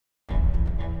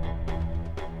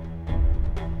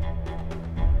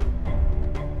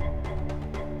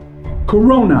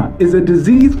Corona is a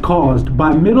disease caused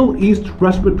by Middle East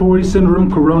Respiratory Syndrome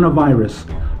coronavirus,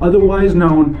 otherwise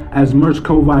known as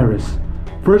MERS-CoV virus,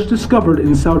 first discovered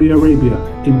in Saudi Arabia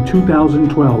in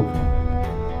 2012.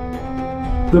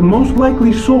 The most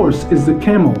likely source is the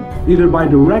camel, either by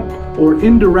direct or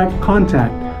indirect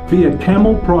contact via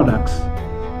camel products.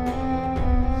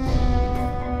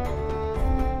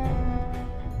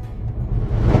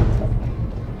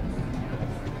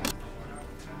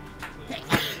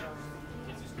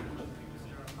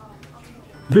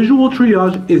 Visual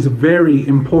triage is very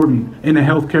important in a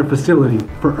healthcare facility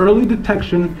for early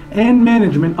detection and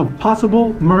management of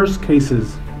possible MERS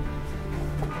cases.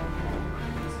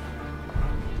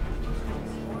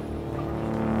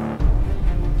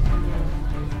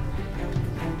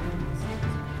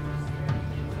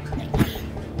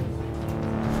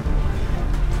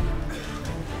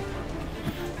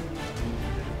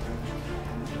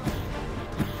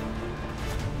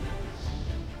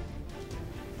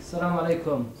 السلام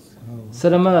عليكم.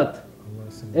 سلامات.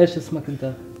 ايش اسمك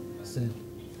انت؟ حسين.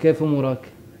 كيف امورك؟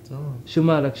 تمام. شو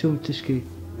مالك؟ شو بتشكي؟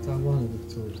 تعبان يا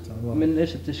دكتور، تعبان. من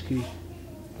ايش بتشكي؟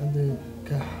 عندي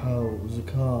كحة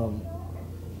وزكام،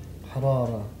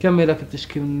 حرارة. كم لك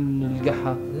بتشكي من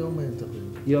القحة؟ يومين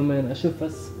تقريبا. يومين. اشوف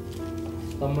بس.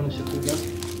 طمني شوف لك.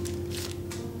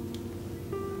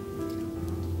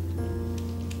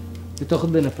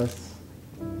 بتاخذ لي نفس.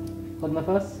 خذ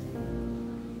نفس.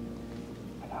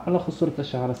 على خصورة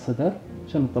الشعر الصدر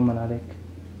عشان نطمن عليك.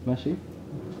 ماشي؟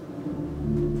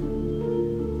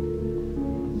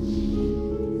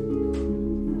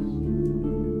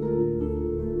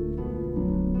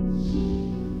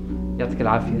 يعطيك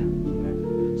العافية.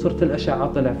 صورة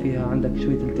الأشعة طلع فيها عندك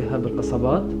شوية التهاب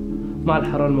بالقصبات مع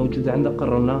الحرارة الموجودة عندك،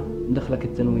 قررنا ندخلك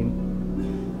التنويم.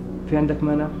 في عندك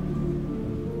مانع؟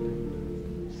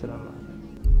 السلام عليكم.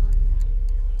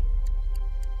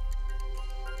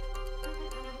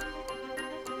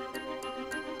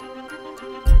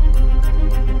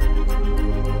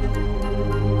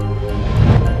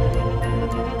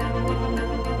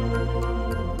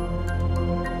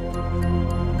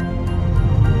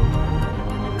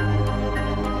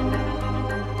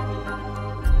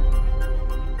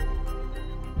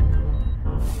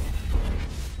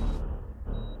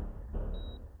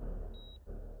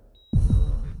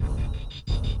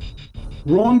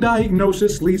 Wrong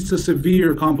diagnosis leads to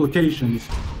severe complications,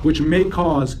 which may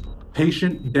cause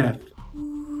patient death.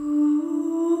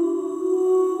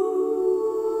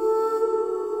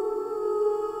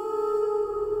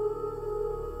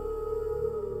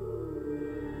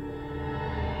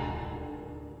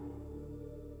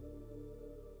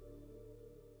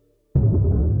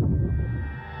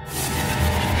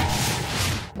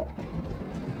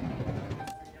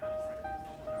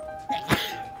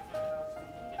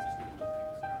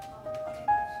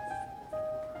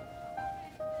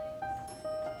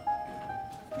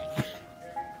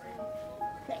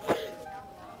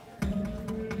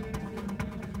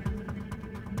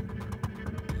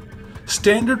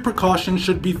 Standard precautions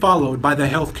should be followed by the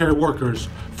healthcare workers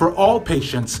for all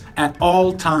patients at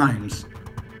all times.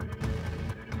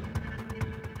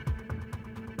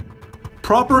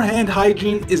 Proper hand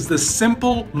hygiene is the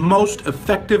simple, most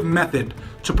effective method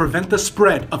to prevent the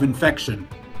spread of infection.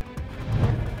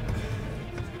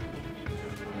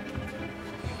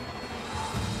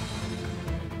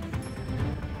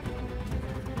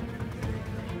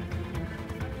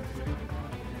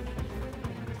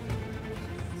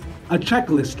 A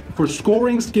checklist for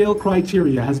scoring scale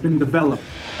criteria has been developed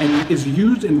and is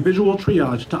used in visual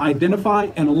triage to identify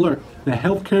and alert the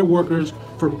healthcare workers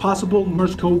for possible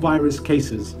MERS-CoV virus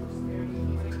cases.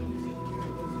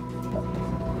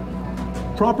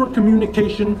 Proper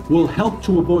communication will help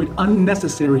to avoid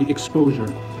unnecessary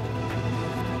exposure.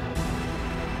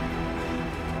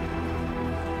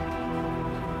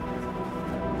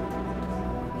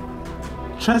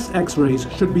 Chest x-rays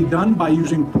should be done by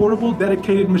using portable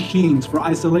dedicated machines for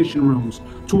isolation rooms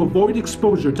to avoid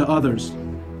exposure to others.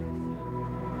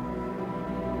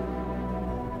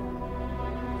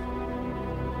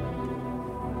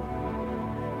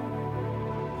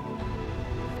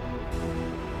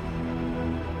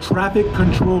 Traffic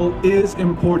control is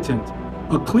important.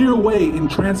 A clear way in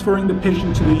transferring the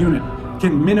patient to the unit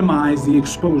can minimize the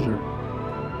exposure.